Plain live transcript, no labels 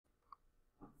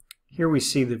Here we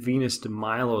see the Venis De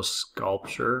Milos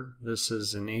sculpture. This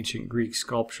is an ancient Greek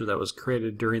sculpture that was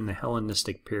created during the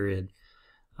Hellenistic period,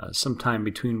 sometime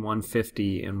between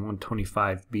 150 and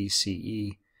 125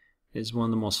 BCE. It is one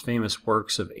of the most famous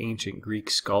works of ancient Greek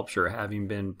sculpture, having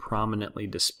been prominently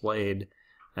displayed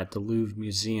at the Louvre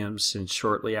Museum since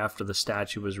shortly after the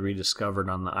statue was rediscovered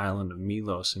on the island of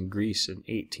Milos in Greece in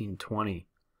 1820.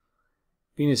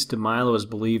 Venis De Milo is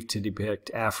believed to depict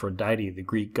Aphrodite, the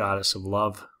Greek goddess of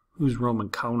love, whose Roman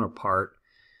counterpart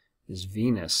is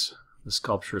Venus. The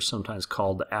sculpture is sometimes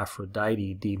called the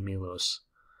Aphrodite de Milos.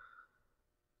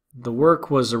 The work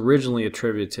was originally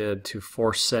attributed to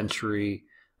 4th century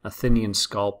Athenian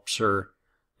sculptor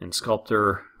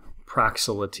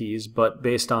Praxiteles, but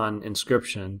based on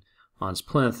inscription on its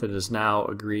plinth, it is now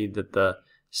agreed that the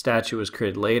statue was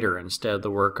created later instead of the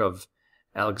work of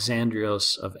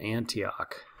Alexandrios of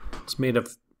Antioch. It's made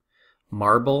of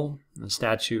marble. The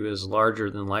statue is larger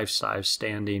than life size,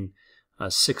 standing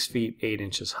 6 feet 8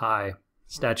 inches high.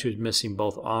 The statue is missing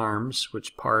both arms,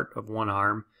 which part of one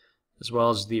arm, as well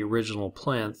as the original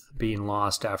plinth, being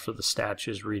lost after the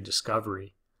statue's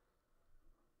rediscovery.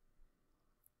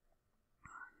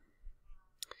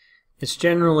 It's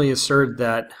generally asserted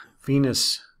that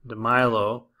Venis De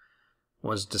Milo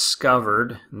was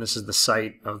discovered, and this is the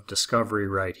site of discovery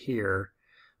right here,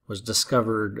 was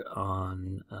discovered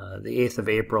on the 8th of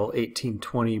April,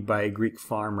 1820 by a Greek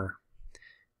farmer.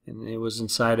 And it was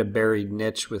inside a buried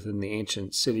niche within the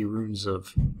ancient city ruins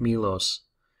of Milos.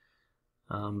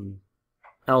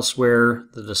 Elsewhere,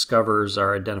 the discoverers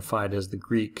are identified as the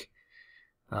Greek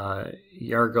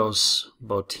Yargos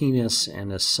Botinis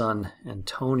and his son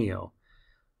Antonio.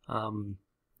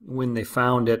 When they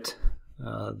found it,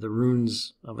 the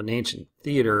ruins of an ancient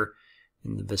theater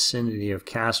in the vicinity of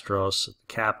Castros, the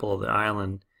capital of the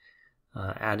island,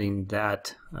 adding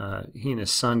that he and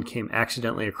his son came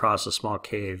accidentally across a small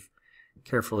cave,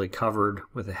 carefully covered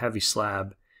with a heavy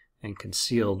slab and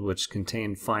concealed, which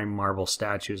contained fine marble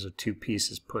statues of 2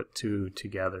 pieces put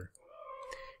together.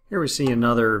 Here we see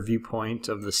another viewpoint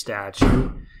of the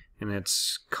statue in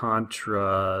its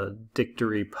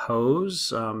contradictory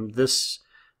pose. This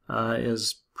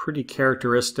is pretty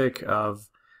characteristic of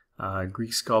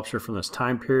Greek sculpture from this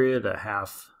time period, a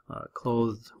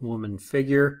half-clothed woman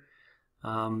figure.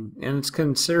 And it's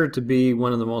considered to be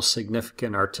one of the most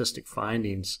significant artistic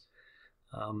findings.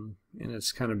 And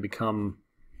it's kind of become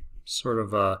sort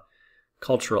of a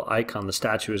cultural icon. The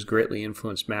statue has greatly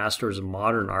influenced masters of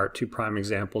modern art. 2 prime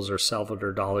examples are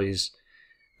Salvador Dali's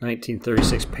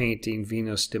 1936 painting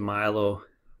Venis De Milo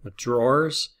with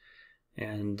drawers,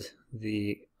 and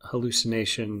the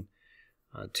hallucination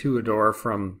Tuador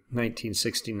from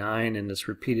 1969 and its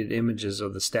repeated images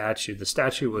of the statue. The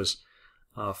statue was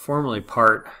formerly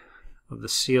part of the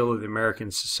seal of the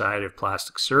American Society of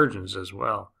Plastic Surgeons as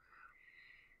well.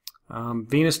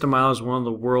 Venis De Milo is one of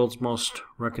the world's most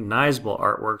recognizable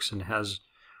artworks and has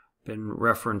been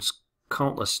referenced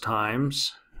countless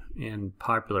times in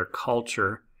popular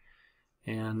culture.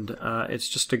 And it's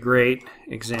just a great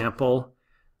example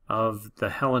of the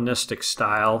Hellenistic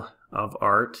style of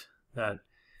art that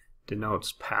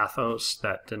denotes pathos,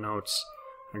 that denotes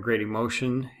a great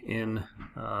emotion in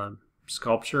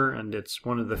sculpture, and it's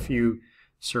one of the few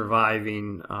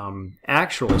surviving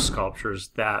actual sculptures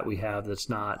that we have that's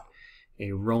not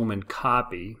a Roman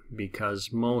copy,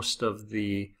 because most of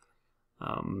the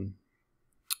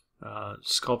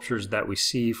sculptures that we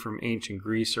see from ancient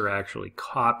Greece are actually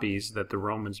copies that the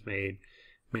Romans made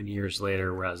many years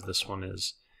later, whereas this one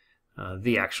is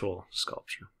the actual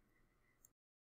sculpture.